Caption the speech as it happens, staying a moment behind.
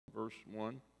verse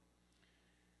 1.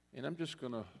 And I'm just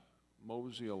going to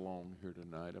mosey along here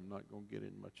tonight. I'm not going to get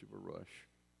in much of a rush.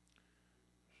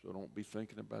 So don't be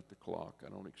thinking about the clock. I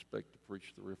don't expect to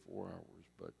preach 3 or 4 hours,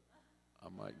 but I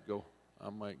might go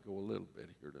a little bit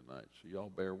here tonight. So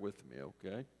y'all bear with me,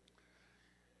 okay?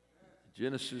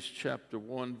 Genesis chapter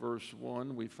 1, verse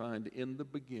 1, we find, in the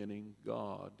beginning,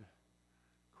 God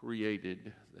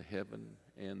created the heaven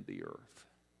and the earth.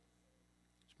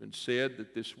 It's been said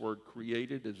that this word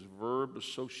created is a verb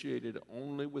associated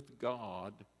only with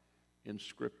God in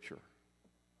Scripture.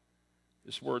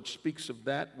 This word speaks of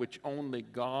that which only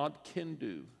God can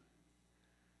do.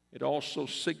 It also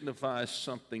signifies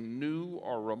something new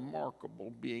or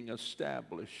remarkable being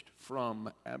established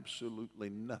from absolutely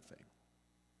nothing.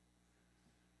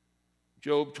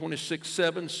 Job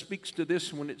 26:7 speaks to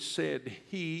this when it said,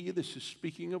 He, this is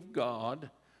speaking of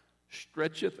God,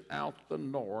 stretcheth out the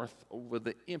north over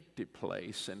the empty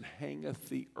place and hangeth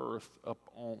the earth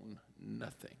upon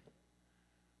nothing.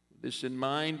 With this in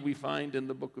mind, we find in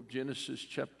the book of Genesis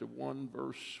chapter 1,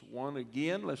 verse 1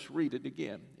 again. Let's read it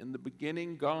again. In the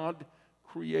beginning, God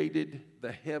created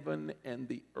the heaven and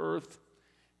the earth.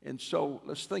 And so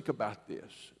let's think about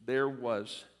this. There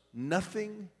was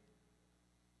nothing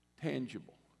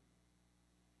tangible,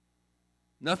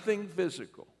 nothing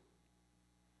physical.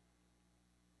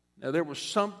 Now there was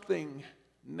something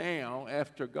now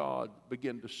after God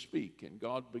began to speak and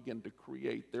God began to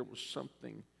create. There was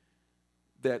something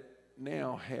that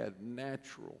now had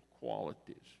natural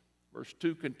qualities. Verse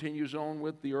 2 continues on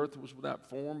with, the earth was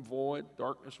without form, void,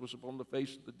 darkness was upon the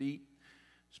face of the deep.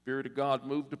 The Spirit of God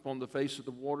moved upon the face of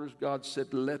the waters. God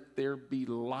said, let there be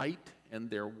light,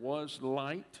 and there was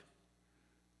light.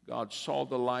 God saw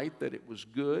the light, that it was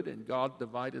good, and God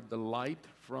divided the light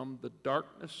from the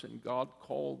darkness, and God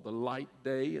called the light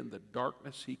day, and the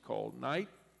darkness He called night.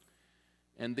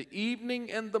 And the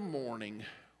evening and the morning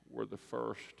were the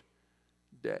first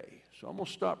day. So I'm going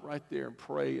to stop right there and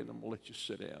pray, and I'm going to let you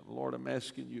sit down. Lord, I'm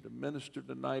asking you to minister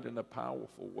tonight in a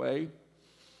powerful way.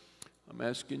 I'm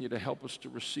asking you to help us to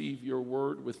receive your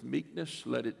word with meekness.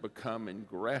 Let it become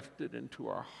engrafted into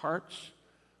our hearts.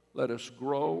 Let us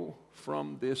grow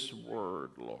from this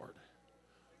word, Lord.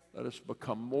 Let us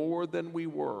become more than we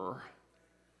were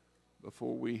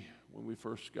when we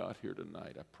first got here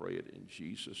tonight. I pray it in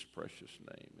Jesus' precious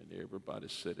name. And everybody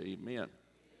said amen.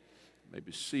 You may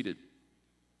be seated.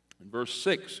 In verse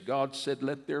 6, God said,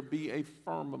 let there be a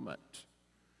firmament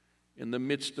in the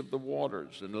midst of the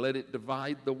waters, and let it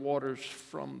divide the waters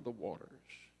from the waters.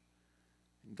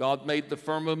 God made the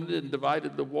firmament and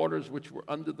divided the waters which were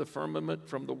under the firmament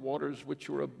from the waters which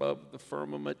were above the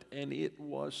firmament, and it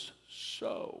was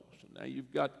so. So now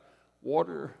you've got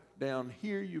water down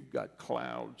here, you've got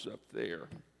clouds up there.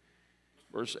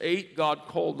 Verse 8, God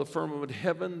called the firmament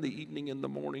heaven, the evening and the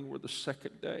morning were the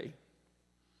second day.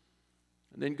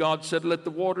 And then God said, let the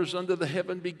waters under the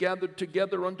heaven be gathered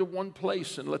together unto one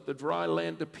place, and let the dry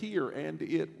land appear, and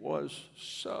it was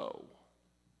so.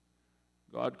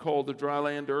 God called the dry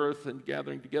land earth, and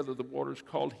gathering together the waters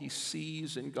called he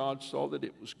seas, and God saw that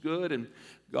it was good. And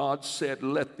God said,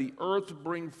 let the earth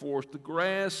bring forth the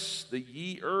grass,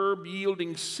 the herb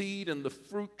yielding seed, and the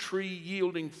fruit tree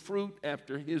yielding fruit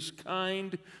after his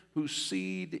kind, whose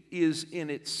seed is in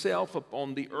itself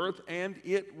upon the earth. And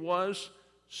it was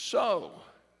so.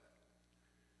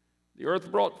 The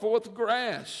earth brought forth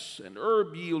grass, and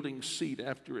herb yielding seed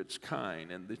after its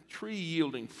kind, and the tree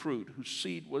yielding fruit, whose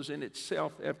seed was in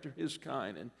itself after his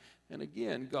kind. And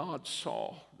again, God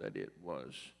saw that it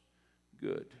was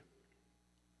good.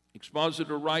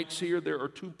 Expositor writes here, there are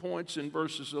 2 points in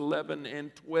verses 11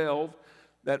 and 12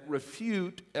 that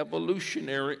refute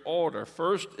evolutionary order.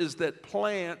 First is that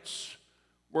plants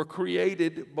were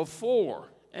created before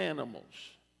animals.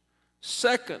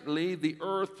 Secondly, the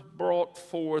earth brought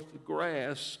forth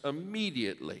grass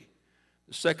immediately.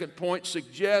 The second point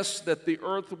suggests that the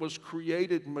earth was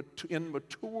created in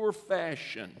mature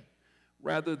fashion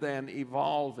rather than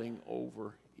evolving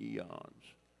over eons.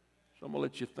 So I'm going to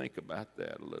let you think about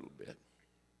that a little bit.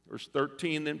 Verse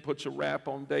 13 then puts a wrap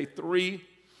on day 3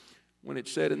 when it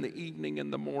said, in the evening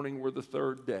and the morning were the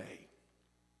third day.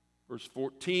 Verse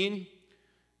 14,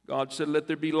 God said, let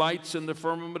there be lights in the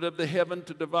firmament of the heaven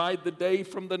to divide the day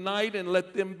from the night, and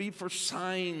let them be for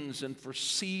signs and for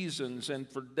seasons and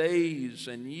for days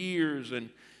and years, and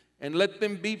let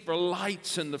them be for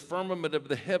lights in the firmament of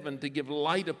the heaven to give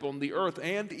light upon the earth.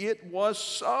 And it was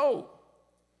so.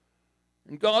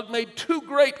 And God made 2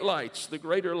 great lights, the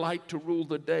greater light to rule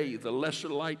the day, the lesser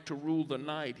light to rule the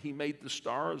night. He made the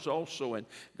stars also, and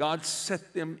God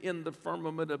set them in the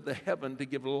firmament of the heaven to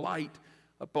give light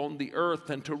upon the earth,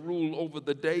 and to rule over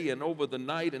the day and over the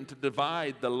night, and to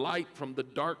divide the light from the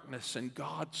darkness. And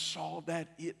God saw that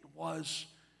it was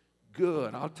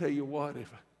good. I'll tell you what,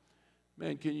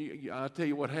 I'll tell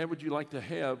you what, how would you like to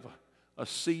have a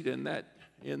seat in that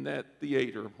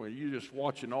theater where you're just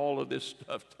watching all of this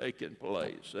stuff taking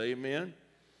place? Amen.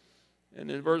 And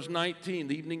in verse 19,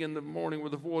 the evening and the morning were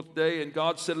the fourth day, and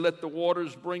God said, let the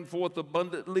waters bring forth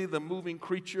abundantly the moving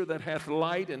creature that hath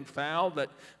light, and fowl that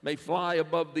may fly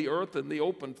above the earth, and the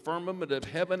open firmament of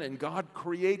heaven. And God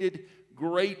created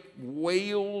great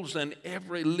whales and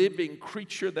every living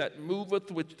creature that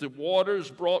moveth, which the waters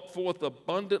brought forth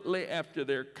abundantly after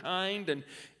their kind, and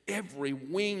every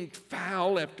winged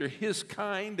fowl after his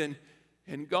kind.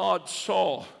 And God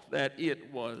saw that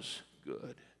it was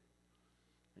good.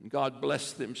 And God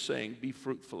blessed them, saying, be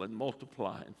fruitful and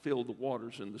multiply, and fill the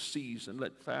waters and the seas, and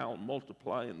let fowl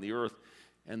multiply in the earth.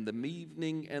 And the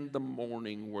evening and the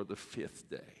morning were the fifth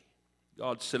day.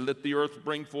 God said, let the earth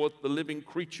bring forth the living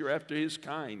creature after his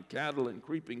kind, cattle and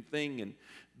creeping thing, and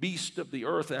beast of the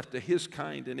earth after his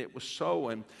kind. And it was so.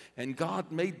 And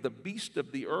God made the beast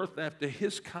of the earth after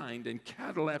his kind, and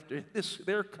cattle after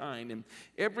their kind, and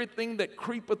everything that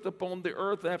creepeth upon the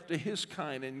earth after his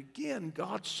kind. And again,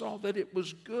 God saw that it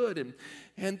was good.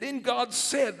 And then God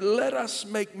said, let us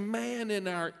make man in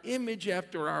our image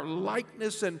after our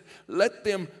likeness, and let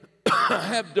them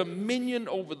have dominion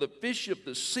over the fish of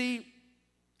the sea,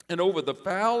 and over the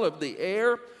fowl of the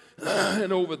air,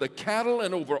 and over the cattle,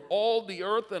 and over all the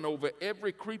earth, and over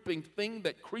every creeping thing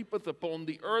that creepeth upon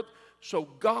the earth. So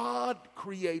God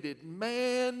created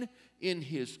man in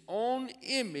his own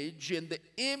image. In the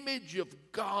image of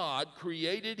God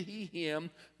created he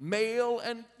him. Male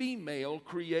and female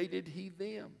created he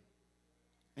them.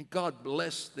 And God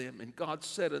blessed them, and God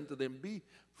said unto them, be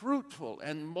fruitful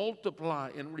and multiply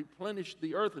and replenish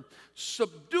the earth, and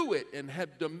subdue it, and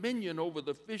have dominion over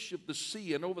the fish of the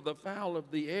sea, and over the fowl of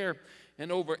the air,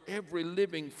 and over every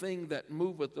living thing that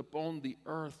moveth upon the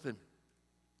earth.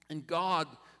 And God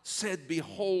said,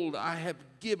 behold, I have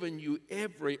given you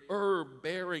every herb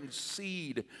bearing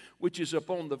seed which is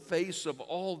upon the face of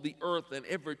all the earth, and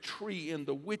every tree in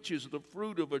the which is the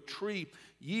fruit of a tree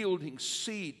yielding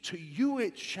seed. To you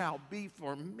it shall be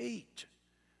for meat.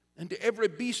 And to every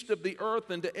beast of the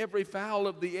earth, and to every fowl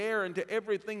of the air, and to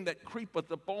everything that creepeth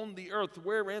upon the earth,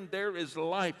 wherein there is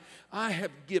life, I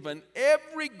have given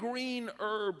every green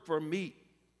herb for meat.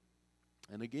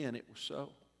 And again it was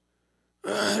so.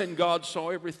 And God saw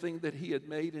everything that he had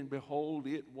made, and behold,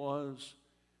 it was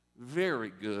very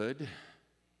good.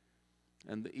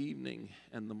 And the evening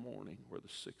and the morning were the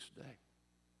sixth day.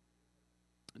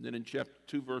 And then in chapter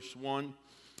 2, verse 1,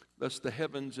 thus the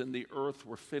heavens and the earth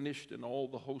were finished, and all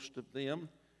the host of them.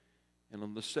 And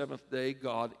on the seventh day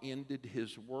God ended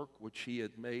his work which he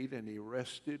had made, and he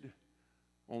rested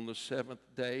on the seventh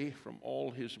day from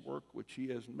all his work which he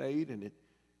has made. And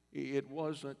it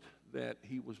wasn't that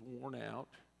he was worn out.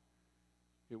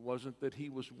 It wasn't that he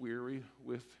was weary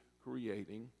with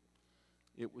creating.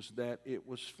 It was that it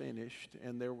was finished,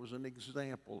 and there was an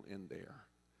example in there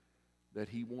that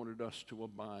he wanted us to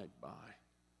abide by.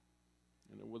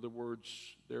 In other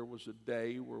words, there was a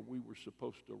day where we were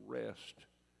supposed to rest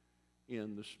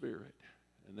in the Spirit.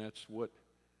 And that's what,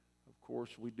 of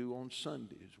course, we do on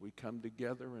Sundays. We come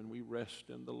together and we rest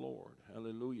in the Lord.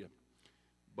 Hallelujah.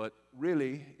 But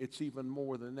really, it's even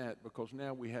more than that, because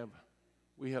now we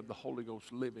have the Holy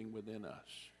Ghost living within us.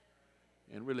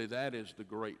 And really, that is the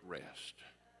great rest.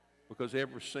 Because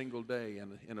every single day,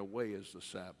 in a way, is the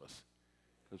Sabbath.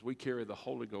 Because we carry the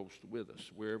Holy Ghost with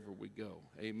us wherever we go.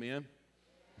 Amen?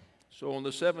 So on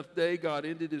the seventh day, God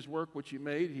ended his work which he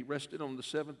made. He rested on the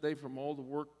seventh day from all the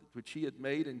work which he had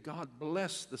made. And God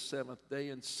blessed the seventh day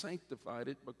and sanctified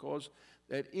it, because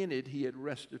that in it he had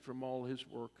rested from all his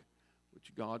work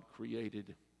which God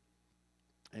created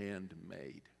and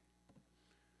made.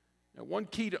 Now, one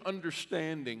key to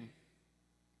understanding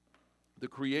the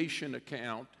creation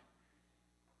account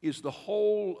is the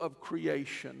whole of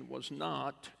creation was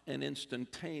not an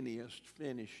instantaneous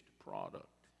finished product.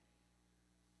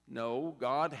 No,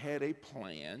 God had a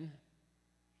plan,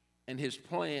 and his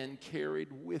plan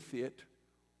carried with it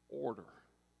order.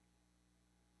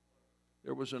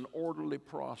 There was an orderly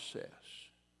process.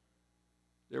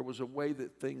 There was a way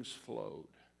that things flowed.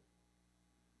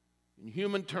 In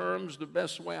human terms, the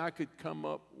best way I could come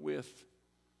up with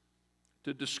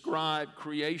to describe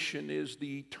creation is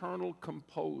the eternal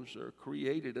composer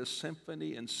created a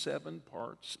symphony in 7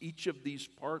 parts. Each of these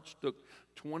parts took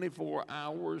 24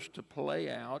 hours to play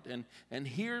out. And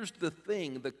here's the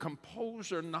thing. The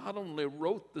composer not only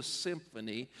wrote the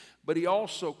symphony, but he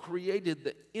also created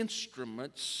the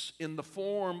instruments in the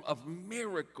form of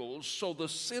miracles so the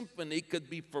symphony could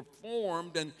be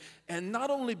performed and not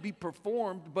only be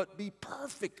performed, but be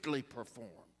perfectly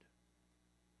performed.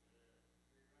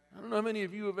 I don't know how many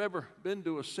of you have ever been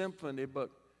to a symphony, but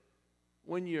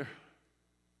when you're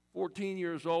 14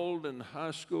 years old in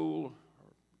high school,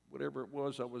 or whatever it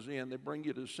was I was in, they bring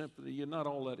you to the symphony, you're not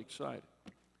all that excited.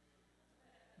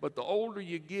 But the older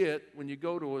you get, when you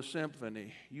go to a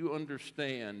symphony, you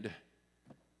understand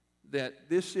that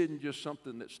this isn't just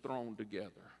something that's thrown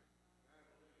together.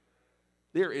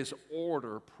 There is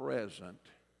order present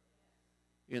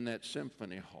in that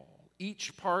symphony hall.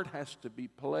 Each part has to be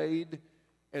played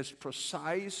as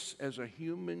precise as a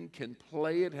human can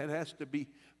play it. It has to be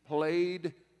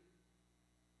played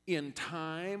in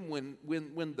time. When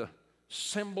the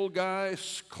cymbal guy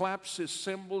claps his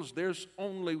cymbals,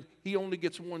 he only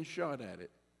gets one shot at it.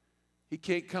 He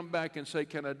can't come back and say,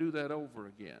 "Can I do that over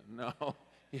again?" No.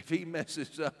 If he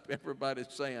messes up,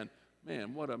 everybody's saying,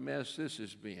 "Man, what a mess this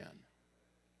has been."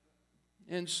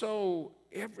 And so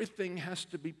everything has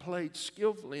to be played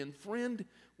skillfully. And friend,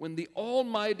 when the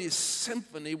Almighty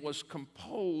Symphony was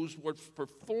composed, was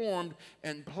performed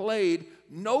and played,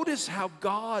 notice how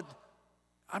God,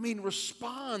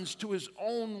 responds to his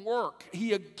own work.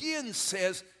 He again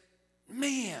says,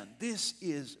 "Man, this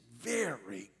is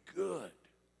very good."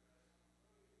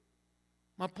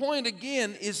 My point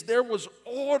again is there was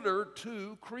order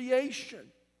to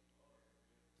creation.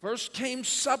 First came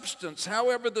substance.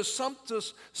 However, the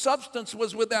substance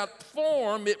was without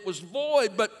form. It was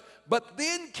void, but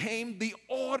then came the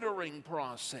ordering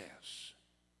process.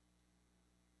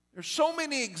 There's so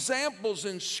many examples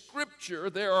in Scripture.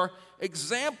 There are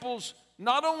examples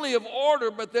not only of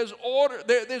order, but there's order.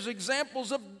 There's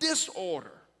examples of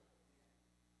disorder.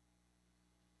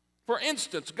 For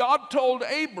instance, God told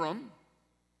Abram,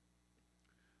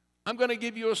 "I'm going to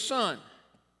give you a son."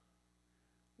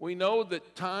 We know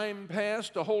that time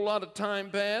passed, a whole lot of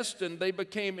time passed, and they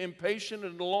became impatient,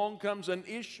 and along comes an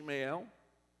Ishmael.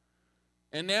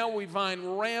 And now we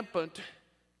find rampant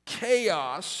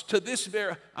chaos to this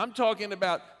I'm talking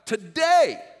about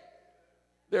today.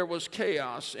 There was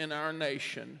chaos in our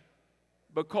nation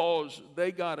because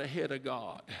they got ahead of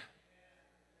God.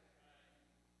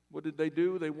 What did they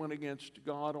do? They went against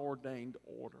God-ordained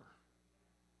order.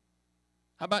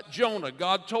 How about Jonah?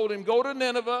 God told him, "Go to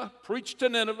Nineveh, preach to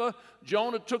Nineveh."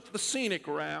 Jonah took the scenic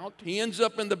route. He ends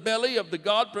up in the belly of the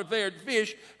God-prepared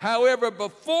fish. However,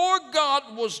 before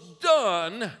God was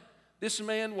done, this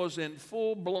man was in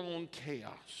full-blown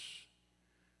chaos.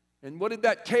 And what did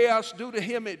that chaos do to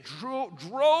him? It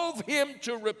drove him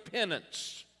to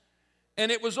repentance.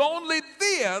 And it was only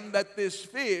then that this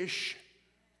fish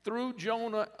threw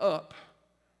Jonah up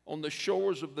on the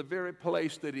shores of the very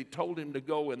place that he told him to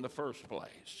go in the first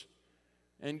place.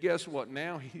 And guess what?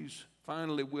 Now he's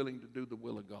finally willing to do the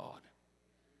will of God.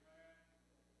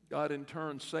 God in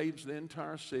turn saves the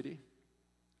entire city.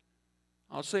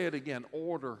 I'll say it again,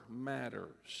 order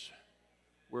matters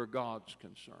where God's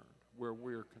concerned, where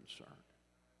we're concerned.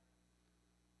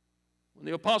 When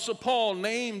the Apostle Paul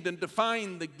named and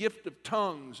defined the gift of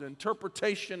tongues,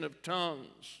 interpretation of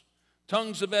tongues,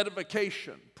 tongues of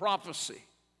edification, prophecy,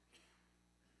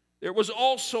 there was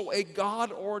also a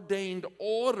God-ordained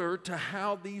order to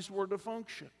how these were to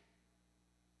function.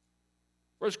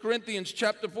 1 Corinthians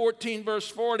chapter 14, verse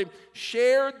 40,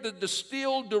 shared the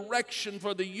distilled direction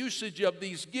for the usage of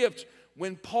these gifts.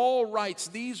 When Paul writes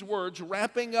these words,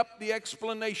 wrapping up the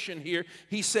explanation here,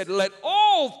 he said, "Let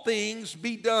all things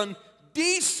be done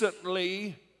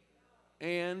decently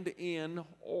and in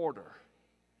order."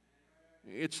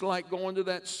 It's like going to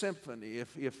that symphony.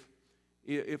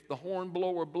 If the horn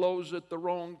blower blows at the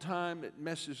wrong time, it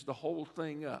messes the whole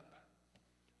thing up.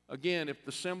 Again, if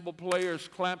the cymbal player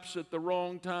claps at the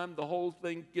wrong time, the whole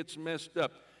thing gets messed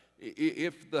up.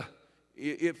 If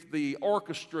the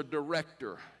orchestra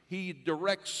director, he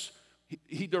directs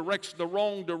the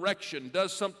wrong direction,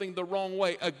 does something the wrong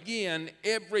way, again,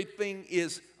 everything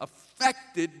is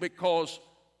affected because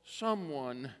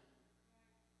someone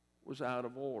was out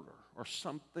of order or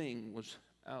something was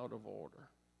out of order.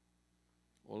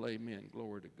 Well, amen.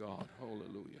 Glory to God.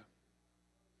 Hallelujah.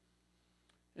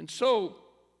 And so,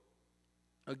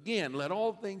 again, let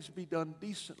all things be done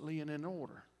decently and in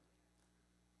order.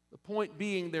 The point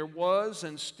being, there was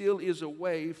and still is a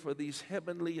way for these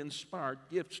heavenly inspired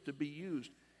gifts to be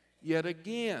used. Yet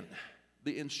again,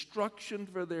 the instruction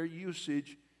for their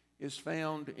usage is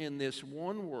found in this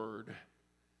one word,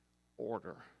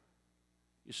 order.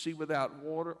 You see, without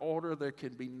order, there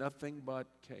can be nothing but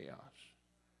chaos.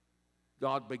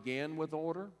 God began with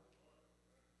order.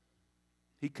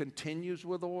 He continues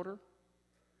with order.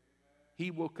 He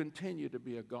will continue to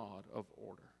be a God of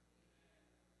order.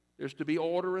 There's to be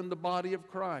order in the body of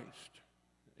Christ.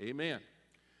 Amen.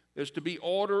 There's to be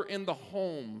order in the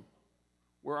home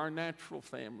where our natural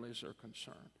families are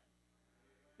concerned.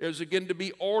 There's again to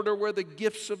be order where the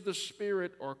gifts of the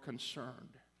Spirit are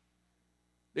concerned.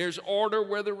 There's order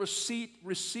where the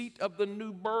receipt of the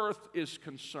new birth is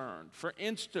concerned. For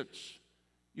instance,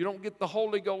 you don't get the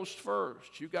Holy Ghost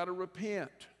first. You've got to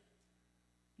repent.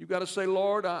 You've got to say,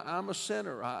 Lord, I'm a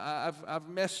sinner. I've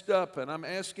messed up, and I'm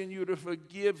asking you to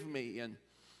forgive me.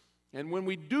 And when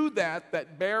we do that,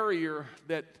 that barrier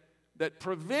that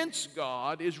prevents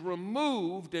God is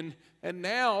removed, and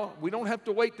now we don't have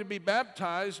to wait to be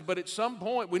baptized, but at some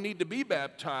point we need to be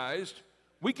baptized.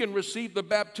 We can receive the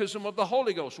baptism of the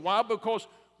Holy Ghost. Why? Because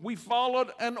we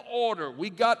followed an order. We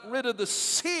got rid of the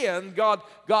sin. God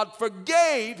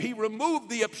forgave. He removed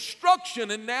the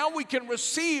obstruction, and now we can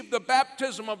receive the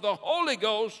baptism of the Holy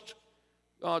Ghost,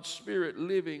 God's Spirit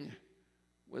living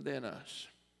within us.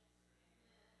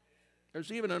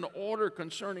 There's even an order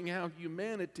concerning how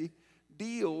humanity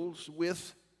deals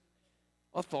with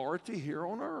authority here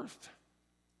on earth.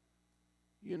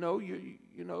 You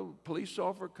know, police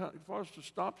officer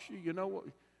stops you. You know what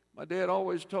my dad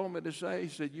always told me to say? He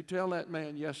said, you tell that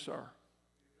man, yes, sir.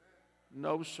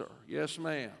 No, sir. Yes,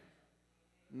 ma'am.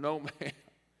 No, ma'am.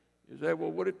 He said, well,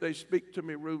 what if they speak to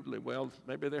me rudely? Well,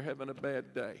 maybe they're having a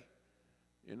bad day.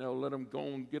 You know, let them go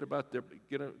and get about their,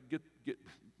 get.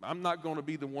 I'm not going to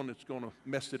be the one that's going to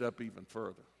mess it up even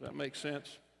further. Does that make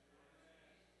sense?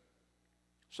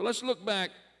 So let's look back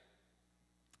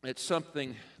at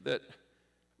something that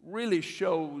really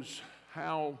shows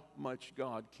how much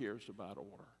God cares about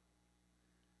order.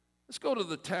 Let's go to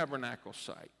the tabernacle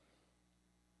site.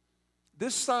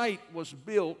 This site was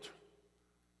built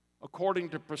according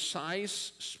to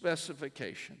precise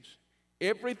specifications.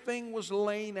 Everything was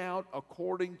laid out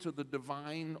according to the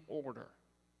divine order.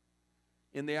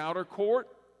 In the outer court,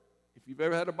 if you've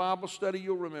ever had a Bible study,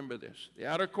 you'll remember this. The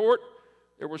outer court,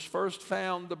 there was first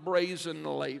found the brazen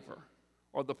laver,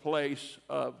 or the place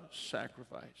of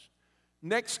sacrifice.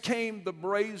 Next came the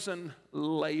brazen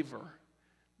laver.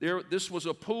 This was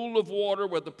a pool of water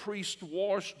where the priest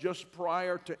washed just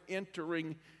prior to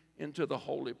entering into the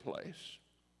holy place.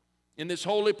 In this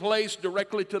holy place,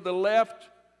 directly to the left,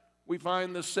 we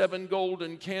find the 7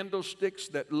 golden candlesticks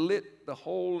that lit the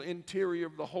whole interior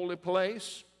of the holy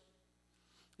place.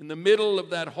 In the middle of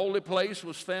that holy place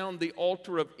was found the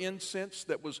altar of incense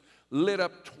that was lit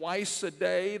up twice a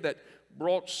day, that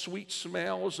brought sweet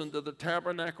smells into the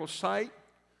tabernacle site.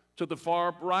 To the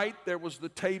far right, there was the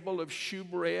table of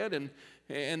shewbread,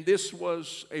 and this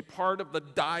was a part of the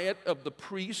diet of the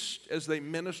priest as they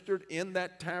ministered in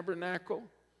that tabernacle.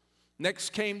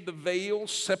 Next came the veil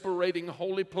separating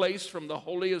holy place from the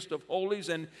holiest of holies,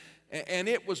 and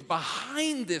it was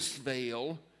behind this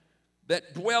veil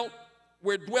that dwelt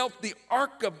the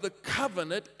Ark of the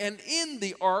Covenant, and in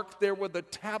the Ark there were the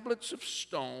tablets of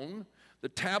stone, the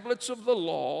tablets of the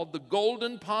law, the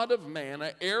golden pot of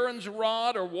manna, Aaron's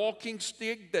rod or walking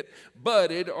stick that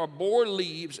budded or bore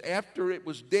leaves after it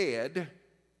was dead.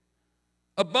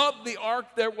 Above the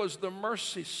ark there was the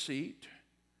mercy seat,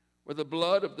 where the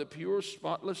blood of the pure,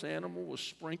 spotless animal was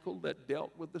sprinkled that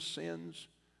dealt with the sins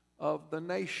of the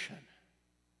nation.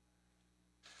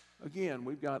 Again,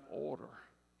 we've got order.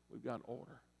 We've got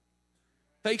order.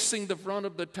 Facing the front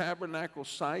of the tabernacle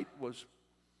site was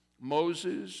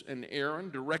Moses and Aaron.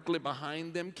 Directly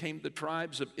behind them came the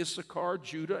tribes of Issachar,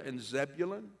 Judah, and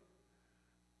Zebulun.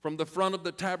 From the front of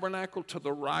the tabernacle to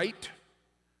the right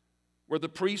were the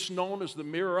priests known as the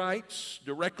Merarites.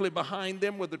 Directly behind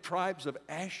them were the tribes of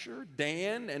Asher,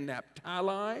 Dan, and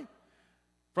Naphtali.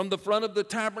 From the front of the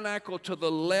tabernacle to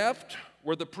the left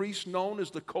were the priests known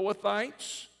as the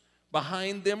Kohathites.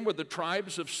 Behind them were the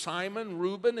tribes of Simon,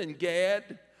 Reuben, and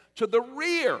Gad. To the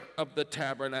rear of the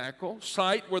tabernacle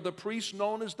site were the priests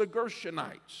known as the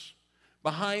Gershonites.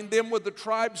 Behind them were the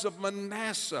tribes of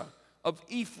Manasseh, of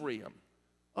Ephraim,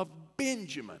 of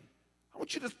Benjamin. I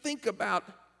want you to think about,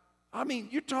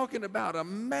 you're talking about a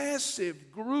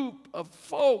massive group of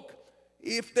folk.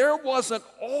 If there wasn't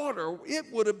order, it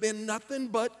would have been nothing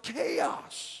but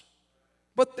chaos.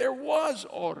 But there was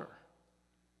order.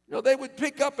 They would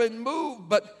pick up and move,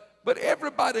 but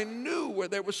everybody knew where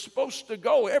they were supposed to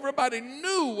go. Everybody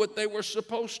knew what they were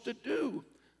supposed to do.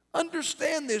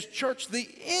 Understand this, church. The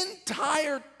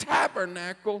entire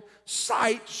tabernacle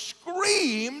site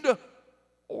screamed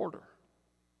order.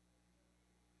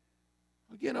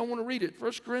 Again, I want to read it.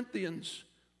 1 Corinthians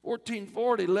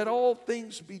 14:40. Let all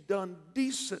things be done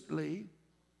decently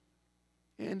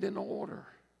and in order.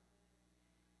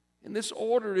 And this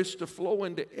order is to flow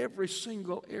into every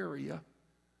single area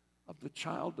of the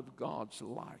child of God's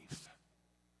life.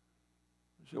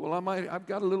 You say, well, I've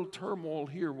got a little turmoil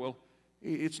here. Well,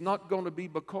 it's not going to be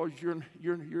because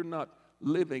you're not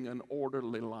living an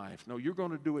orderly life. No, you're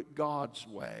going to do it God's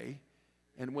way.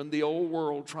 And when the old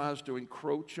world tries to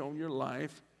encroach on your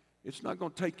life, it's not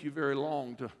going to take you very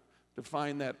long to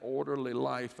find that orderly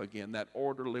life again, that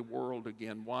orderly world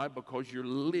again. Why? Because you're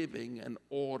living an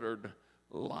ordered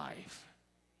life.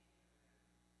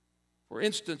 For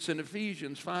instance, in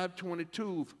Ephesians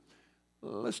 5:22,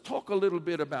 let's talk a little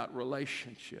bit about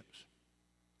relationships.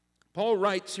 Paul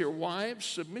writes here, wives,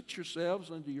 submit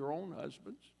yourselves unto your own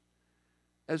husbands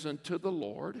as unto the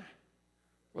Lord,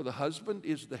 for the husband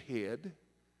is the head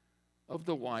of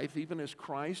the wife, even as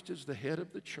Christ is the head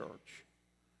of the church,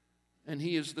 and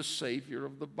he is the Savior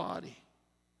of the body.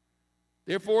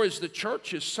 Therefore, as the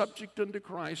church is subject unto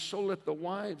Christ, so let the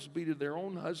wives be to their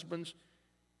own husbands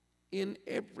in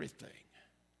everything.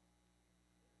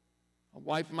 A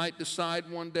wife might decide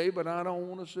one day, but I don't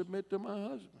want to submit to my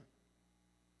husband.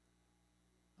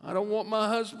 I don't want my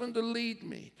husband to lead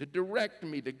me, to direct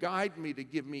me, to guide me, to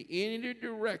give me any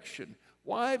direction.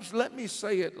 Wives, let me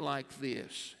say it like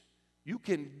this. You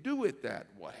can do it that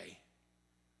way,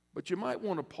 but you might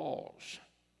want to pause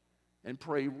and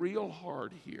pray real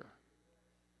hard here,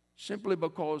 simply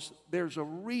because there's a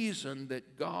reason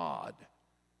that God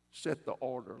set the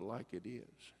order like it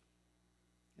is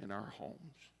in our homes.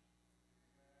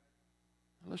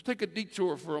 Let's take a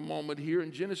detour for a moment here.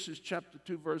 In Genesis chapter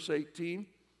 2, verse 18,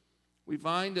 we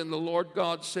find, and the Lord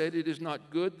God said, it is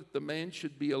not good that the man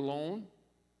should be alone.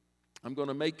 I'm going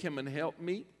to make him an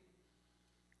helpmeet.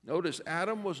 Notice,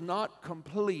 Adam was not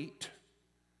complete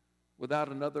without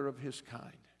another of his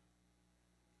kind.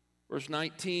 Verse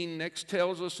 19 next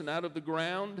tells us, and out of the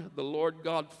ground the Lord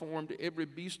God formed every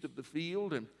beast of the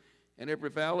field and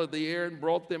every fowl of the air, and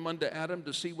brought them unto Adam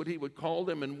to see what he would call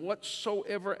them. And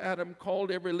whatsoever Adam called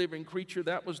every living creature,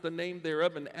 that was the name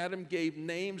thereof. And Adam gave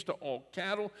names to all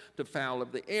cattle, to fowl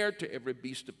of the air, to every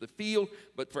beast of the field.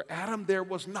 But for Adam there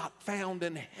was not found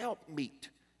an helpmeet,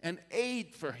 an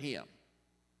aid for him.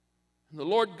 And the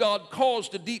Lord God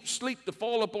caused a deep sleep to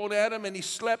fall upon Adam, and he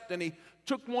slept, and he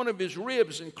took one of his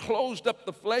ribs and closed up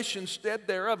the flesh instead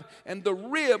thereof. And the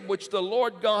rib which the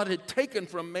Lord God had taken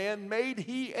from man made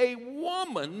he a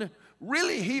woman.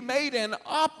 Really, he made an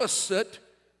opposite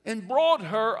and brought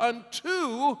her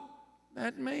unto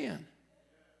that man.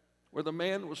 Where the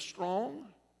man was strong,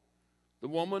 the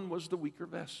woman was the weaker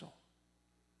vessel.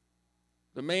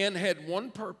 The man had one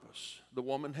purpose, the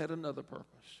woman had another purpose.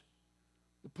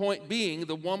 The point being,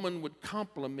 the woman would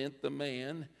complement the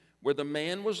man. Where the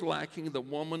man was lacking, the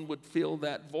woman would fill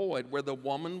that void. Where the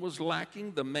woman was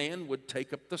lacking, the man would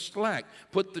take up the slack.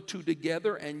 Put the two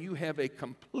together, and you have a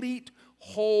complete,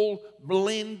 whole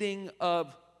blending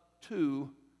of two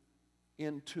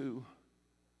into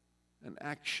an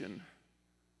action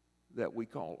that we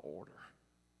call order.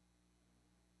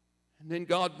 And then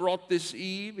God brought this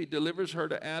Eve. He delivers her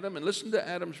to Adam. And listen to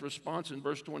Adam's response in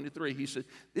verse 23. He said,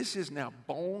 this is now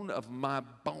bone of my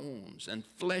bones and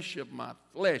flesh of my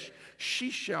flesh.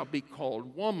 She shall be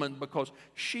called woman, because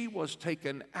she was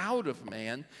taken out of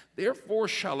man. Therefore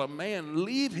shall a man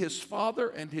leave his father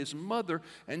and his mother,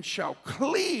 and shall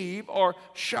cleave, or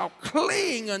shall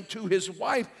cling unto his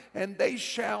wife, and they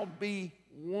shall be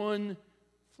one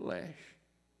flesh.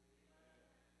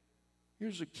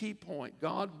 Here's a key point.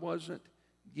 God wasn't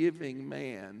giving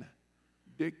man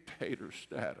dictator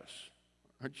status.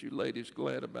 Aren't you ladies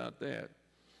glad about that?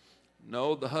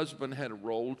 No, the husband had a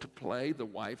role to play. The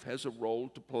wife has a role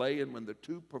to play. And when the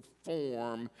two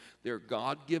perform their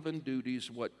God-given duties,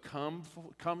 what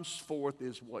comes forth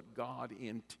is what God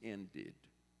intended.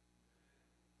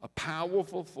 A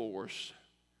powerful force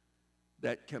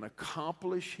that can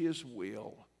accomplish his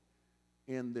will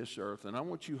in this earth. And I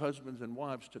want you husbands and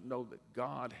wives to know that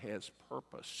God has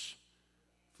purpose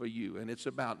for you. And it's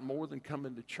about more than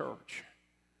coming to church.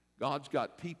 God's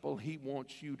got people he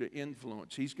wants you to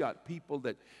influence. He's got people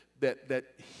that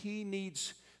he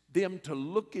needs them to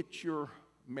look at your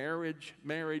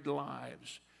married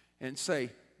lives and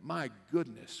say, my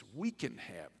goodness, we can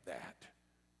have that.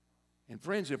 And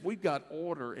friends, if we've got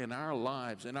order in our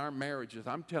lives, in our marriages,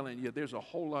 I'm telling you, there's a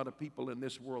whole lot of people in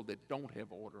this world that don't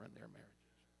have order in their marriages.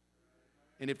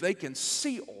 And if they can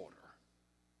see order,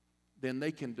 then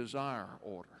they can desire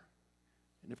order.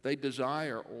 And if they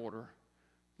desire order,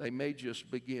 they may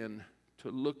just begin to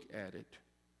look at it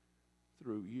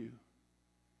through you.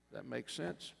 That makes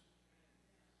sense?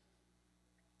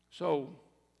 So,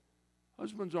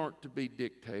 husbands aren't to be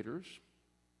dictators,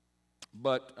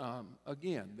 but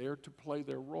again, they're to play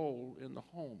their role in the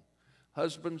home.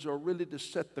 Husbands are really to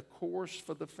set the course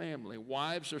for the family.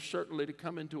 Wives are certainly to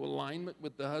come into alignment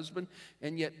with the husband,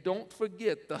 and yet don't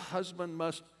forget the husband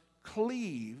must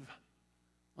cleave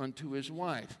unto his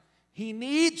wife. He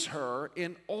needs her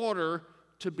in order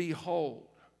to be whole.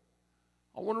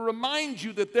 I want to remind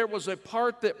you that there was a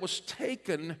part that was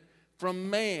taken from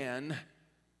man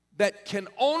that can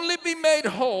only be made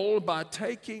whole by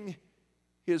taking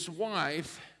his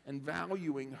wife and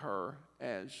valuing her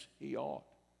as he ought.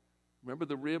 Remember,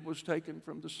 the rib was taken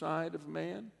from the side of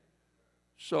man?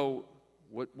 So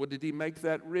what did he make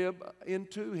that rib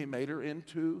into? He made her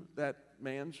into that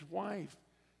man's wife.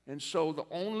 And so the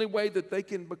only way that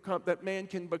that man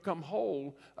can become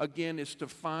whole again is to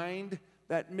find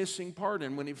that missing part.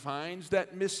 And when he finds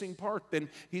that missing part, then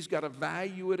he's got to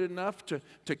value it enough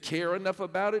to care enough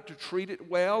about it, to treat it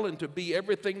well, and to be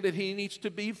everything that he needs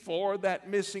to be for that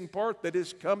missing part that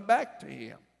has come back to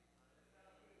him.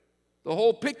 The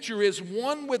whole picture is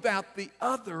one without the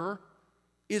other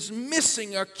is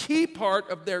missing a key part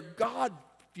of their God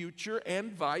future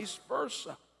and vice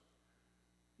versa.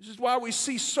 This is why we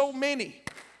see so many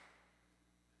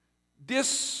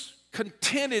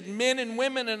discontented men and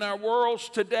women in our worlds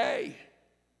today.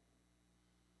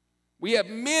 We have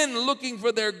men looking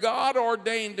for their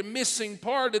God-ordained missing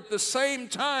part. At the same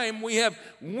time, we have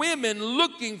women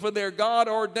looking for their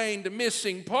God-ordained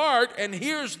missing part. And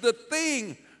here's the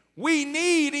thing. We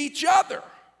need each other.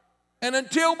 And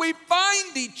until we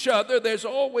find each other, there's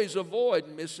always a void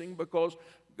missing because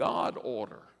God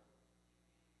order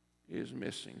is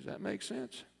missing. Does that make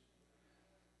sense?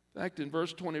 In fact, in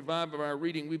verse 25 of our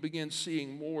reading, we begin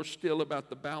seeing more still about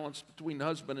the balance between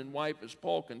husband and wife as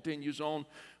Paul continues on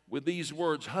with these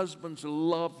words, "Husbands,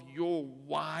 love your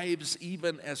wives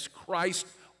even as Christ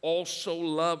also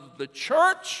loved the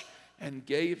church and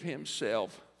gave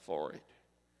himself for it."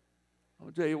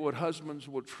 I'll tell you what, husbands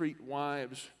will treat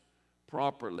wives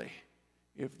properly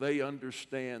if they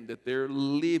understand that they're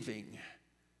living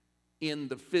in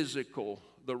the physical,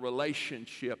 the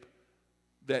relationship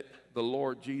that the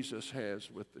Lord Jesus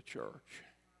has with the church.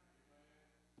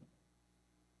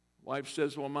 Wife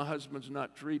says, "Well, my husband's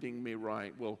not treating me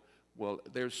right." Well,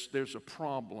 there's a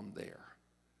problem there.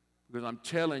 Because I'm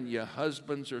telling you,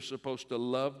 husbands are supposed to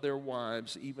love their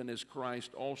wives even as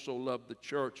Christ also loved the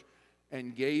church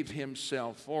and gave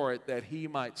himself for it, that he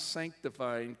might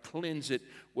sanctify and cleanse it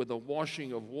with a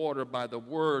washing of water by the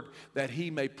word, that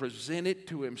he may present it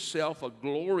to himself a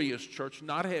glorious church,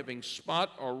 not having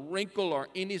spot or wrinkle or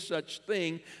any such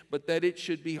thing, but that it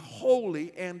should be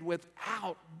holy and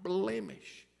without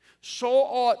blemish. So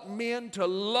ought men to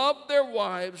love their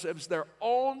wives as their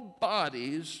own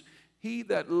bodies. He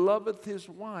that loveth his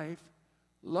wife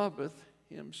loveth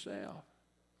himself.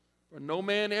 For no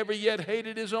man ever yet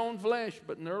hated his own flesh,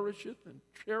 but nourisheth and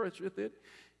cherisheth it,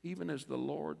 even as the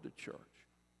Lord the church.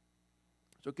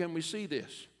 So can we see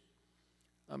this?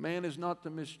 A man is not to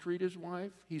mistreat his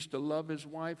wife. He's to love his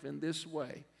wife in this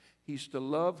way. He's to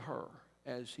love her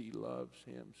as he loves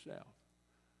himself.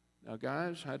 Now,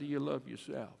 guys, how do you love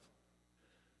yourself?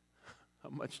 How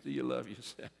much do you love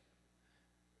yourself?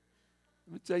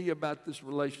 Let me tell you about this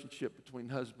relationship between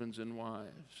husbands and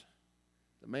wives.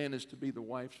 The man is to be the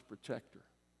wife's protector.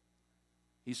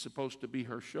 He's supposed to be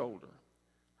her shoulder,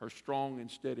 her strong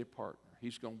and steady partner.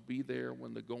 He's going to be there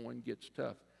when the going gets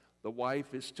tough. The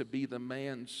wife is to be the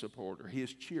man's supporter,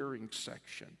 his cheering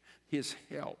section, his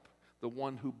help, the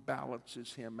one who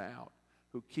balances him out,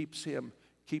 who keeps him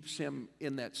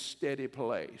in that steady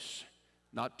place.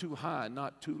 Not too high,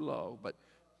 not too low, but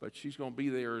she's going to be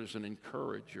there as an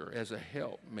encourager, as a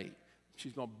helpmeet.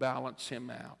 She's going to balance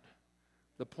him out.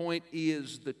 The point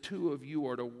is, the two of you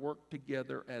are to work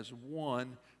together as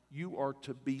one. You are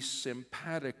to be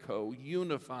simpatico,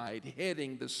 unified,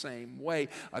 heading the same way,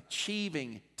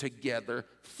 achieving together,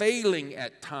 failing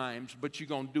at times, but you're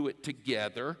going to do it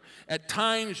together. At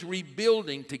times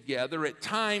rebuilding together, at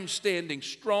times standing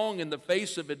strong in the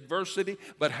face of adversity.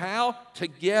 But how?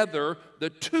 Together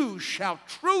the two shall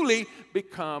truly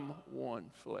become one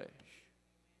flesh.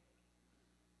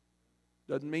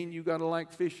 Doesn't mean you got to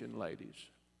like fishing, ladies.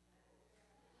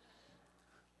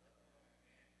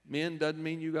 Men, doesn't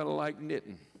mean you got to like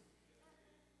knitting.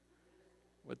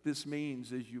 What this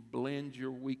means is you blend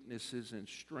your weaknesses and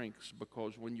strengths,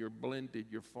 because when you're blended,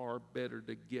 you're far better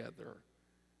together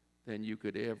than you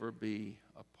could ever be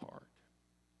apart.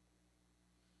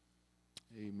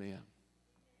 Amen.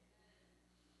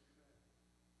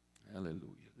 Hallelujah.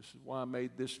 This is why I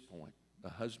made this point. The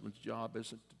husband's job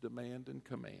isn't to demand and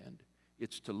command.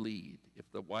 It's to lead.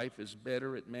 If the wife is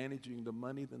better at managing the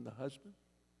money than the husband,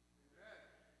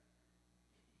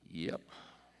 yep.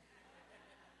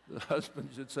 The husband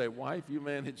should say, wife, you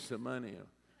manage the money.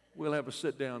 We'll have a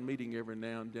sit-down meeting every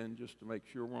now and then just to make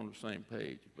sure we're on the same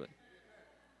page. But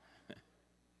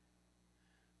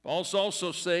Paul's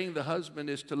also saying the husband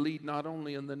is to lead not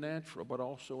only in the natural, but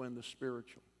also in the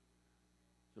spiritual.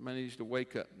 Somebody needs to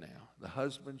wake up now. The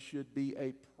husband should be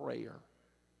a prayer.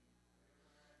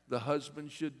 The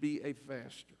husband should be a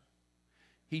faster.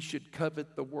 He should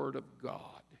covet the word of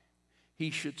God.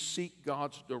 He should seek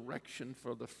God's direction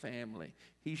for the family.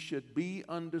 He should be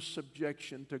under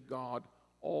subjection to God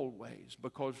always.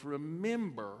 Because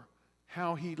remember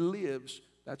how he lives,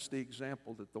 that's the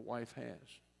example that the wife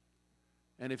has.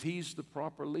 And if he's the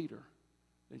proper leader,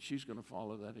 then she's going to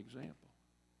follow that example.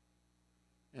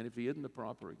 And if he isn't the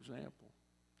proper example,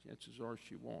 chances are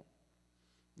she won't.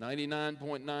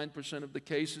 99.9% of the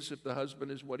cases, if the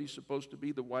husband is what he's supposed to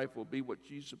be, the wife will be what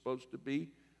she's supposed to be.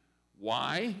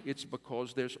 Why? It's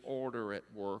because there's order at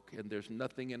work, and there's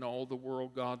nothing in all the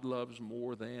world God loves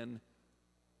more than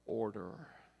order.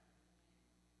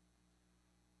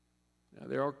 Now,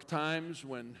 there are times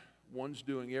when one's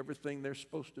doing everything they're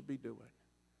supposed to be doing,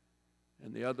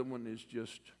 and the other one is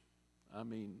just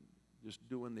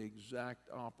doing the exact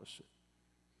opposite.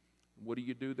 What do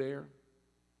you do there?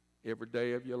 Every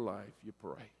day of your life, you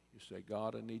pray. You say,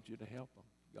 God, I need you to help them.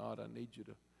 God, I need you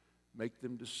to make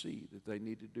them to see that they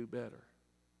need to do better.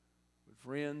 But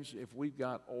friends, if we've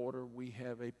got order, we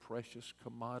have a precious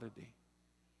commodity.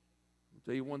 I'll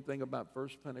tell you one thing about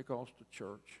First Pentecostal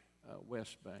Church,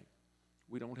 West Bank.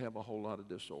 We don't have a whole lot of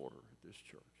disorder at this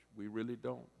church. We really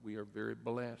don't. We are very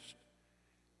blessed.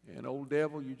 And old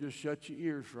devil, you just shut your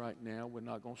ears right now. We're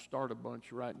not going to start a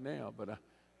bunch right now, but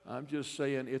I'm just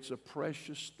saying it's a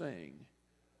precious thing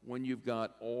when you've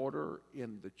got order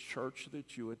in the church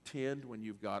that you attend, when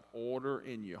you've got order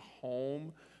in your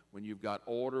home, when you've got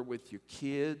order with your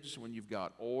kids, when you've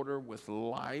got order with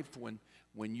life,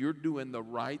 when you're doing the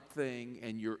right thing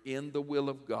and you're in the will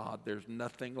of God, there's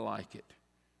nothing like it.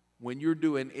 When you're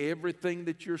doing everything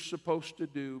that you're supposed to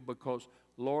do because,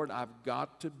 Lord, I've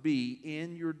got to be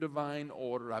in your divine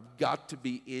order. I've got to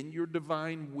be in your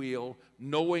divine will,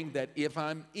 knowing that if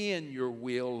I'm in your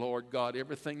will, Lord God,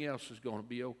 everything else is going to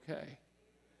be okay.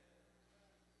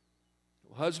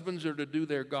 Husbands are to do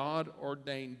their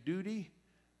God-ordained duty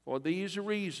for these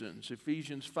reasons.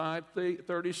 Ephesians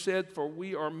 5:30 said, for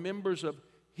we are members of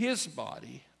his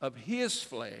body, of his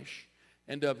flesh,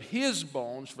 and of his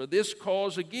bones. For this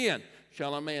cause again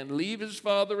shall a man leave his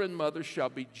father and mother, shall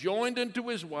be joined unto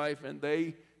his wife, and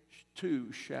they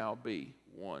two shall be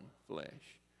one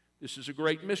flesh. This is a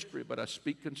great mystery, but I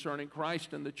speak concerning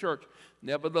Christ and the church.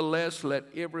 Nevertheless, let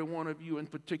every one of you in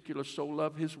particular so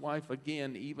love his wife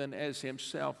again, even as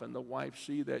himself, and the wife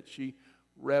see that she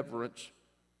reverence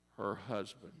her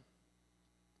husband.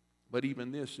 But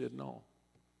even this isn't all.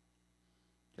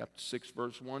 Chapter 6,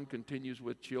 verse 1 continues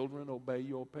with, children, obey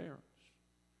your parents.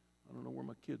 I don't know where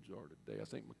my kids are today. I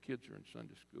think my kids are in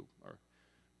Sunday school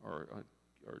or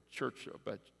church,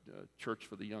 church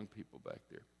for the young people back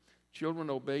there. Children,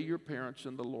 obey your parents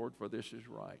in the Lord, for this is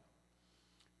right.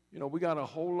 You know, we got a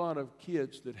whole lot of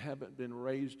kids that haven't been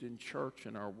raised in church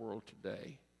in our world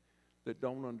today that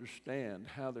don't understand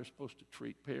how they're supposed to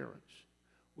treat parents.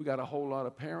 We got a whole lot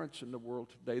of parents in the world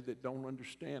today that don't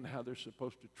understand how they're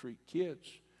supposed to treat kids.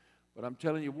 But I'm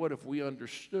telling you what, if we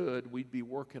understood, we'd be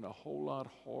working a whole lot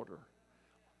harder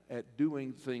at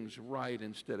doing things right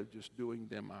instead of just doing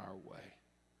them our way.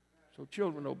 So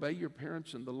children, obey your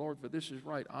parents in the Lord, for this is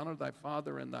right. Honor thy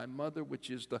father and thy mother, which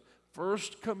is the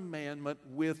first commandment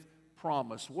with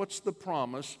promise. What's the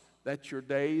promise? That your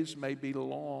days may be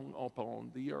long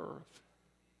upon the earth.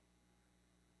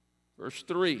 Verse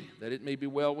 3, that it may be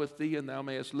well with thee, and thou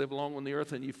mayest live long on the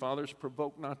earth, and ye fathers,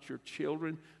 provoke not your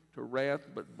children to wrath,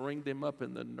 but bring them up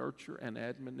in the nurture and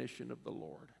admonition of the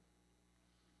Lord.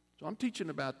 So I'm teaching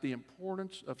about the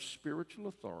importance of spiritual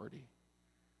authority,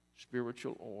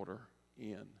 spiritual order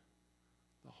in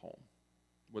the home.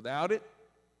 Without it,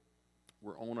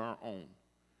 we're on our own.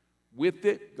 With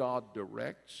it, God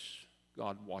directs,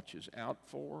 God watches out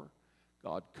for,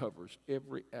 God covers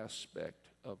every aspect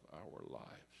of our lives.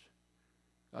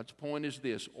 God's point is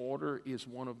this: order is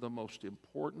one of the most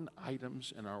important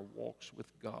items in our walks with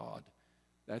God.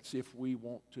 That's if we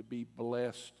want to be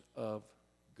blessed of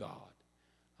God.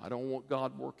 I don't want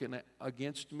God working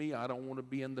against me. I don't want to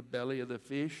be in the belly of the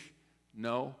fish.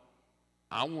 No,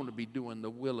 I want to be doing the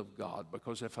will of God,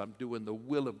 because if I'm doing the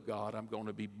will of God, I'm going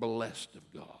to be blessed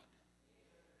of God.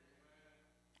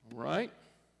 All right?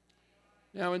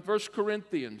 Now in 1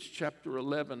 Corinthians chapter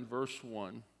 11, verse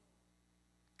 1,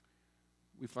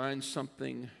 we find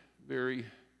something very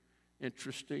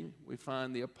interesting. We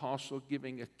find the apostle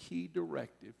giving a key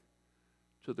directive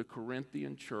to the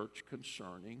Corinthian church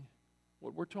concerning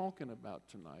what we're talking about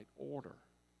tonight, order.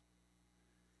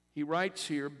 He writes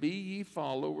here, "Be ye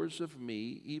followers of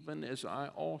me, even as I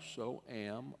also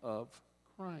am of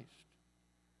Christ."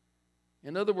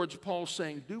 In other words, Paul's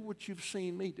saying, do what you've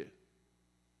seen me do.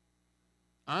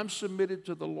 I'm submitted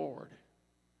to the Lord.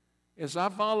 As I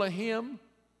follow him,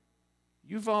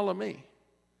 you follow me.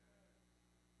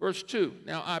 Verse 2,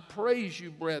 "Now I praise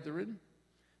you, brethren,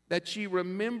 that ye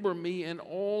remember me in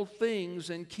all things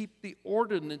and keep the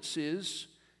ordinances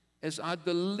as I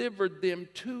delivered them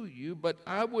to you. But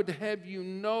I would have you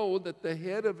know that the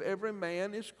head of every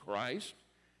man is Christ,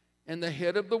 and the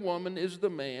head of the woman is the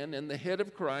man, and the head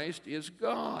of Christ is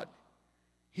God."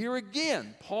 Here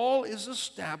again, Paul is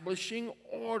establishing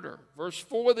order. Verse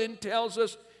 4 then tells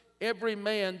us, "Every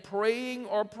man praying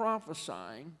or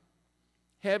prophesying,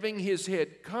 having his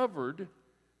head covered,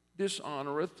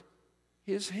 dishonoreth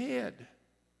his head."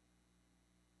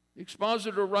 The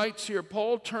expositor writes here,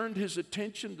 Paul turned his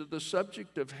attention to the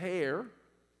subject of hair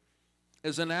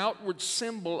as an outward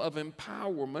symbol of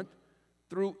empowerment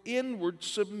through inward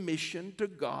submission to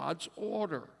God's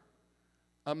order.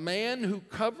 A man who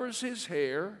covers his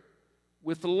head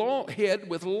with long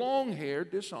hair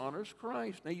dishonors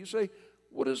Christ. Now you say,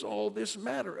 what does all this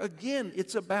matter? Again,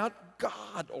 it's about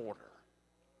God order.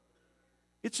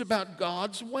 It's about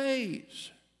God's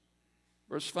ways.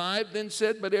 Verse 5 then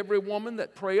said, "But every woman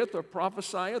that prayeth or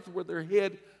prophesieth with her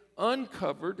head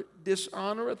uncovered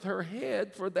dishonoreth her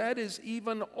head, for that is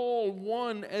even all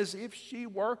one as if she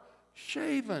were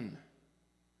shaven."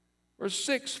 Verse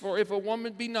 6, "For if a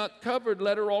woman be not covered,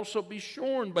 let her also be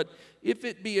shorn. But if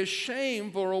it be a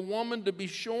shame for a woman to be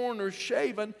shorn or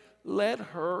shaven, let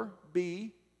her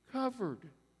be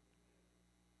covered."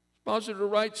 Expositor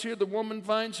writes here, the woman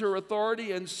finds her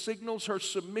authority and signals her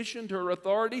submission to her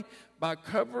authority by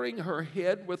covering her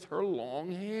head with her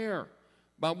long hair,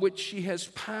 by which she has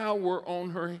power on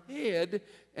her head,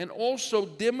 and also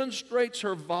demonstrates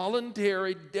her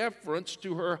voluntary deference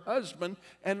to her husband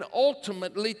and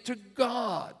ultimately to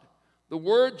God. The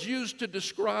words used to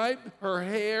describe her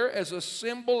hair as a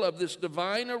symbol of this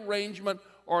divine arrangement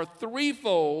are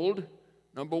threefold.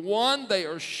 Number one, they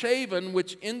are shaven,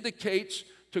 which indicates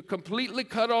to completely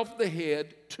cut off the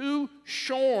head. Two,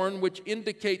 shorn, which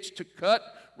indicates to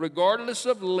cut regardless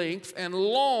of length. And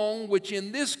long, which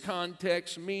in this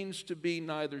context means to be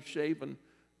neither shaven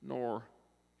nor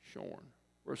shorn.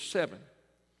 Verse 7,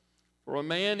 "For a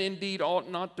man indeed ought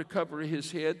not to cover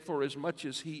his head, for as much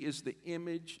as he is the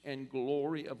image and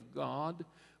glory of God,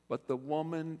 but the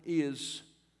woman is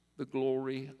the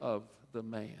glory of the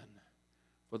man.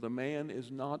 For the man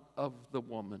is not of the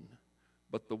woman,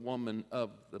 but the woman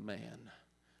of the man.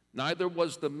 Neither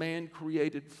was the man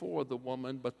created for the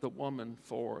woman, but the woman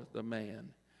for the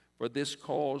man. For this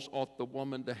cause ought the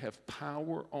woman to have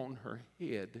power on her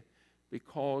head,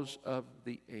 because of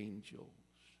the angels."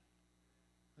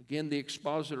 Again, the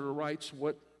expositor writes,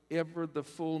 whatever the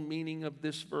full meaning of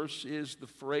this verse is, the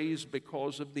phrase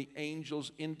 "because of the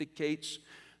angels" indicates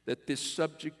that this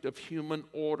subject of human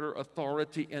order,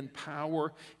 authority, and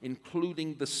power,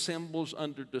 including the symbols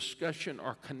under discussion,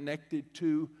 are connected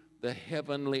to the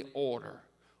heavenly order.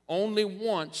 Only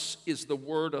once is the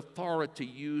word authority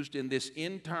used in this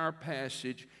entire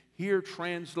passage, here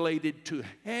translated to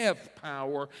have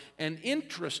power, and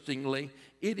interestingly,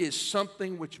 it is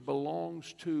something which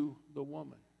belongs to the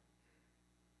woman.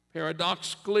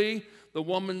 Paradoxically, the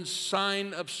woman's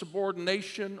sign of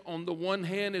subordination on the one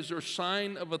hand is her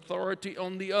sign of authority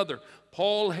on the other.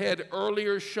 Paul had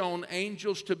earlier shown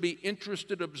angels to be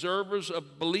interested observers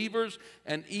of believers,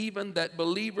 and even that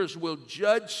believers will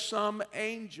judge some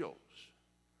angels.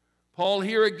 Paul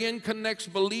here again connects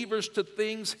believers to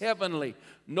things heavenly,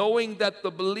 knowing that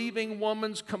the believing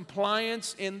woman's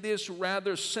compliance in this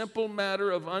rather simple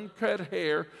matter of uncut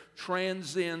hair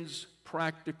transcends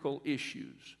practical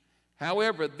issues.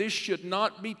 However, this should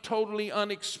not be totally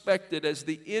unexpected, as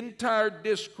the entire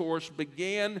discourse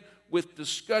began with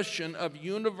discussion of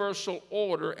universal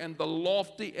order and the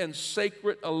lofty and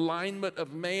sacred alignment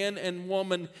of man and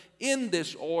woman in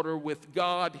this order with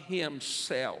God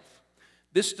Himself.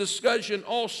 This discussion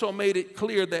also made it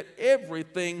clear that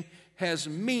everything has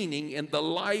meaning in the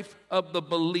life of the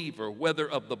believer, whether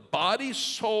of the body,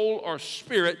 soul, or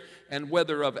spirit, and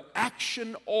whether of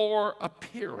action or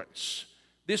appearance.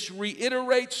 This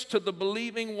reiterates to the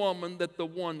believing woman that the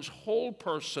one's whole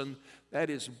person, that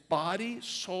is body,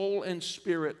 soul, and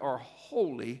spirit, are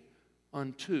holy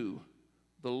unto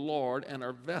the Lord and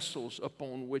are vessels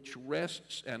upon which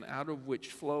rests and out of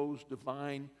which flows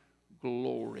divine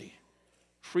glory.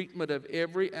 Treatment of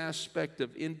every aspect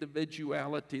of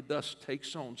individuality thus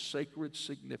takes on sacred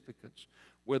significance.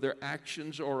 Whether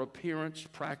actions or appearance,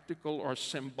 practical or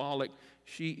symbolic,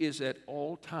 she is at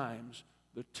all times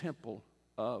the temple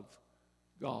of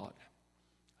God.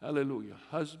 Hallelujah.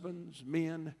 Husbands,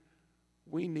 men,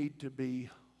 we need to be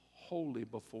holy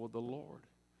before the Lord.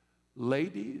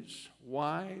 Ladies,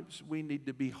 wives, we need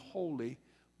to be holy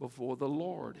before the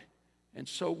Lord. And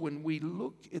so when we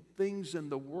look at things in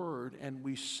the Word and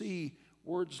we see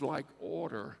words like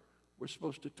order, we're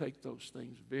supposed to take those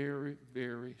things very,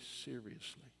 very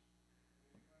seriously.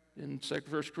 In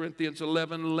 1 Corinthians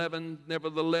 11:11,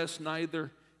 nevertheless,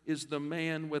 neither is the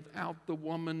man without the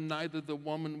woman, neither the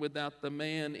woman without the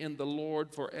man in the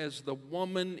Lord. For as the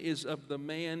woman is of the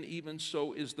man, even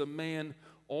so is the man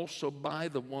also by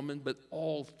the woman, but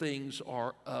all things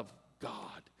are of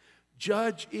God.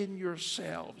 Judge in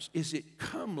yourselves, is it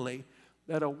comely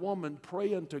that a woman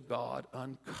pray unto God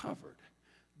uncovered?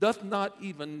 Doth not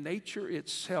even nature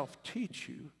itself teach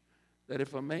you that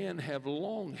if a man have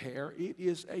long hair, it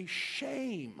is a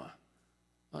shame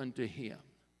unto him?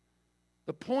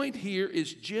 The point here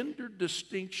is gender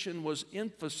distinction was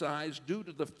emphasized due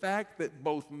to the fact that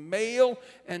both male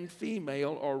and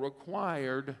female are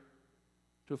required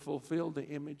to fulfill the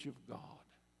image of God.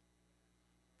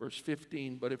 Verse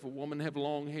 15, but if a woman have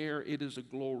long hair, it is a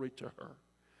glory to her,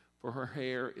 for her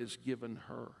hair is given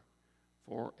her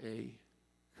for a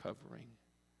covering.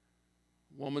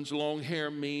 Woman's long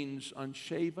hair means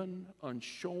unshaven,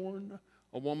 unshorn.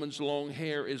 A woman's long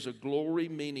hair is a glory,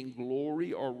 meaning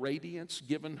glory or radiance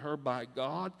given her by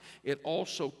God. It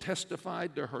also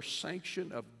testified to her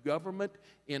sanction of government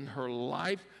in her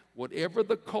life. Whatever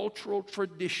the cultural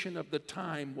tradition of the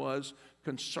time was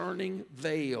concerning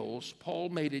veils, Paul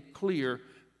made it clear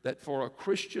that for a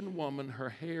Christian woman, her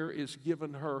hair is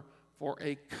given her for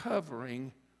a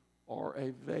covering or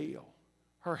a veil.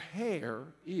 Her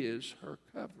hair is her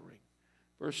covering.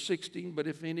 Verse 16, but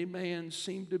if any man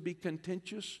seem to be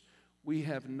contentious, we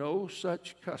have no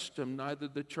such custom, neither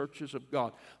the churches of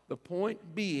God. The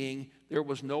point being, there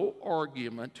was no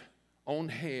argument on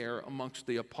hair amongst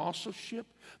the apostleship.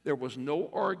 There was no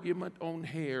argument on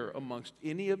hair amongst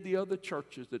any of the other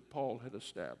churches that Paul had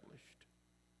established.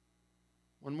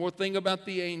 One more thing about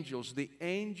the angels. The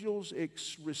angels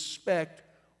respect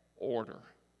order.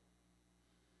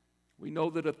 We know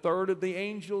that a third of the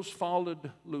angels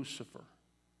followed Lucifer.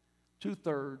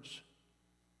 2/3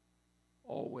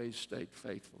 always stayed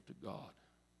faithful to God.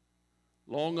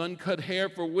 Long uncut hair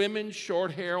for women,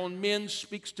 short hair on men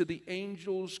speaks to the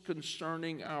angels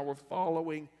concerning our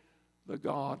following the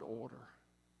God order.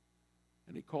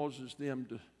 And it causes them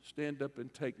to stand up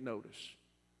and take notice.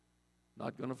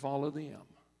 Not going to follow them.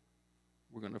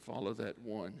 We're going to follow that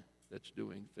one that's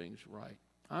doing things right.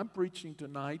 I'm preaching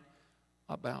tonight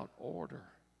about order.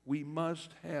 We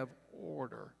must have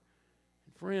order.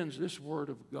 And friends, this Word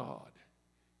of God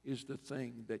is the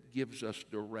thing that gives us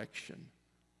direction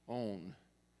on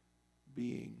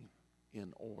being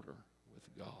in order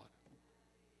with God.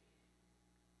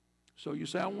 So you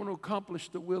say, I want to accomplish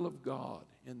the will of God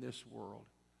in this world.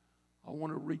 I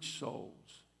want to reach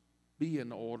souls. Be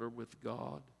in order with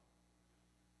God.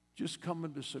 Just come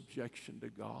into subjection to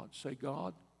God. Say,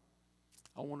 God,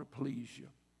 I want to please you.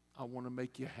 I want to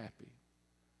make you happy.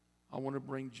 I want to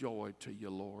bring joy to you,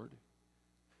 Lord.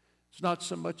 It's not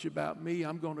so much about me.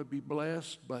 I'm going to be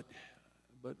blessed, but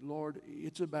Lord,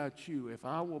 it's about you. If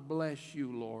I will bless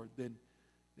you, Lord, then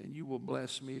you will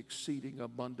bless me exceeding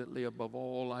abundantly above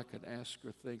all I could ask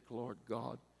or think, Lord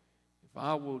God. If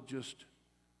I will just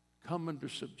come under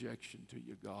subjection to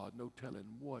you, God, no telling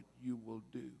what you will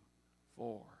do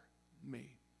for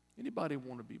me. Anybody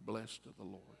want to be blessed of the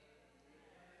Lord?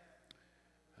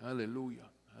 Hallelujah.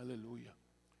 Hallelujah.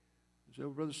 So,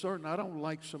 Brother Sartin, I don't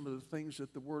like some of the things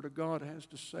that the Word of God has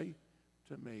to say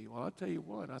to me. Well, I'll tell you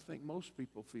what, I think most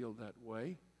people feel that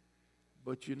way.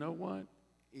 But you know what?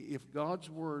 If God's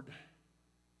Word,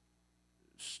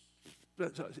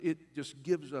 it just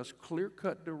gives us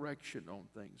clear-cut direction on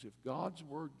things. If God's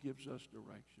Word gives us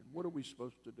direction, what are we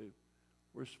supposed to do?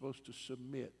 We're supposed to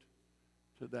submit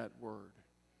to that Word.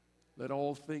 Let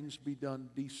all things be done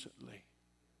decently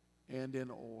and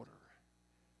in order.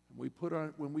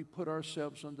 When we put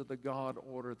ourselves under the God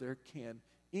order,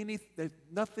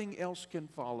 nothing else can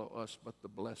follow us but the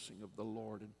blessing of the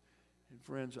Lord. And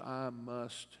friends, I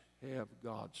must have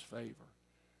God's favor.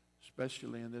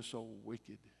 especially in this old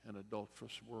wicked and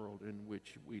adulterous world in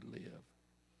which we live.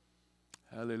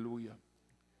 Hallelujah.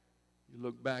 You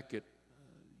look back at,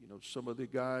 some of the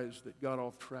guys that got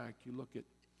off track. You look at,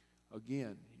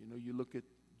 again, you look at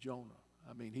Jonah.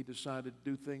 I mean, he decided to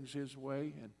do things his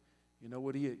way, and you know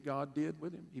what God did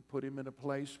with him? He put him in a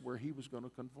place where he was going to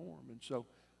conform. And so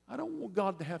I don't want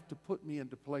God to have to put me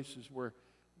into places where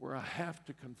I have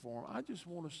to conform. I just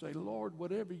want to say, Lord,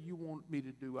 whatever you want me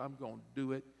to do, I'm going to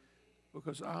do it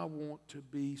because I want to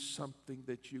be something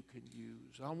that you can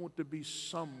use. I want to be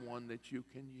someone that you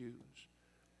can use.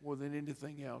 More than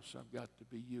anything else, I've got to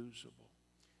be usable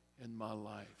in my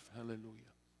life.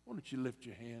 Hallelujah. Why don't you lift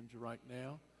your hands right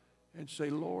now and say,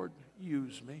 Lord,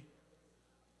 use me.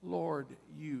 Lord,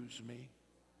 use me.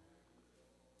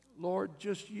 Lord,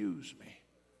 just use me.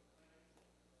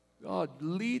 God,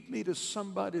 lead me to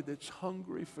somebody that's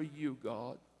hungry for you,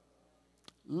 God.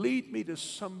 Lead me to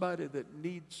somebody that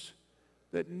needs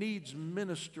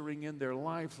ministering in their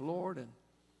life, Lord.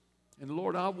 And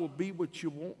Lord, I will be what you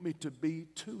want me to be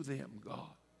to them, God.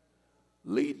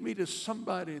 Lead me to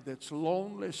somebody that's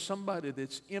lonely, somebody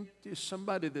that's empty,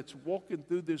 somebody that's walking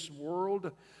through this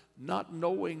world not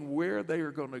knowing where they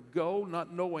are going to go,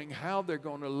 not knowing how they're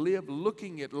going to live,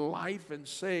 looking at life and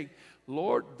saying,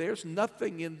 Lord, there's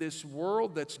nothing in this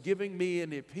world that's giving me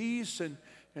any peace.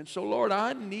 And so, Lord,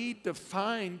 I need to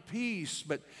find peace.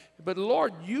 But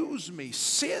Lord, use me.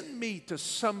 Send me to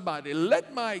somebody.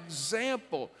 Let my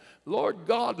example, Lord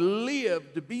God,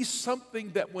 live to be something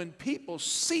that when people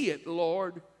see it,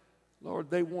 Lord,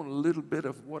 they want a little bit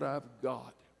of what I've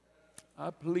got. I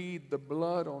plead the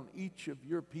blood on each of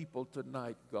your people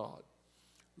tonight, God.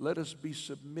 Let us be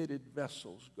submitted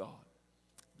vessels, God.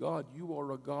 God, you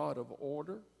are a God of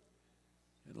order.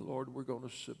 And Lord, we're going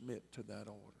to submit to that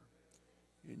order.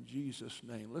 In Jesus'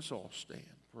 name, let's all stand.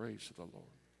 Praise the Lord.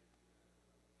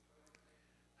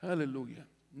 Hallelujah.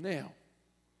 Now,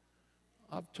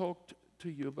 I've talked to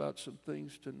you about some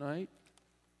things tonight.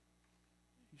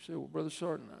 You say, well, Brother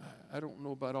Sartin, I don't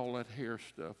know about all that hair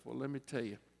stuff. Well, let me tell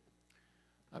you.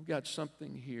 I've got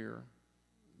something here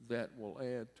that will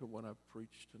add to what I've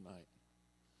preached tonight.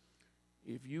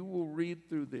 If you will read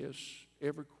through this,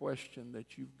 every question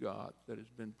that you've got that has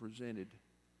been presented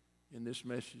in this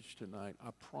message tonight, I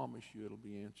promise you it'll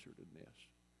be answered in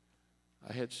this.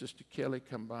 I had Sister Kelly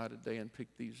come by today and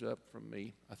pick these up from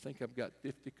me. I think I've got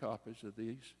 50 copies of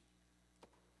these.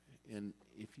 And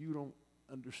if you don't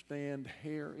understand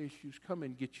hair issues, come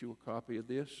and get you a copy of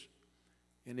this,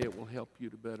 and it will help you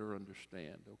to better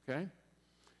understand, okay?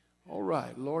 All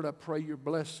right, Lord, I pray your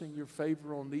blessing, your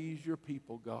favor on these, your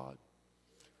people, God.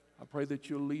 I pray that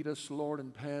you'll lead us, Lord,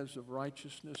 in paths of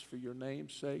righteousness for your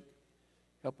name's sake.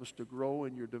 Help us to grow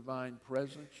in your divine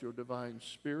presence, your divine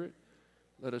spirit.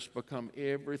 Let us become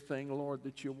everything, Lord,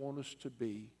 that you want us to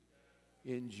be.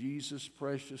 In Jesus'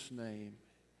 precious name.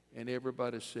 And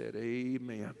everybody said,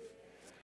 amen.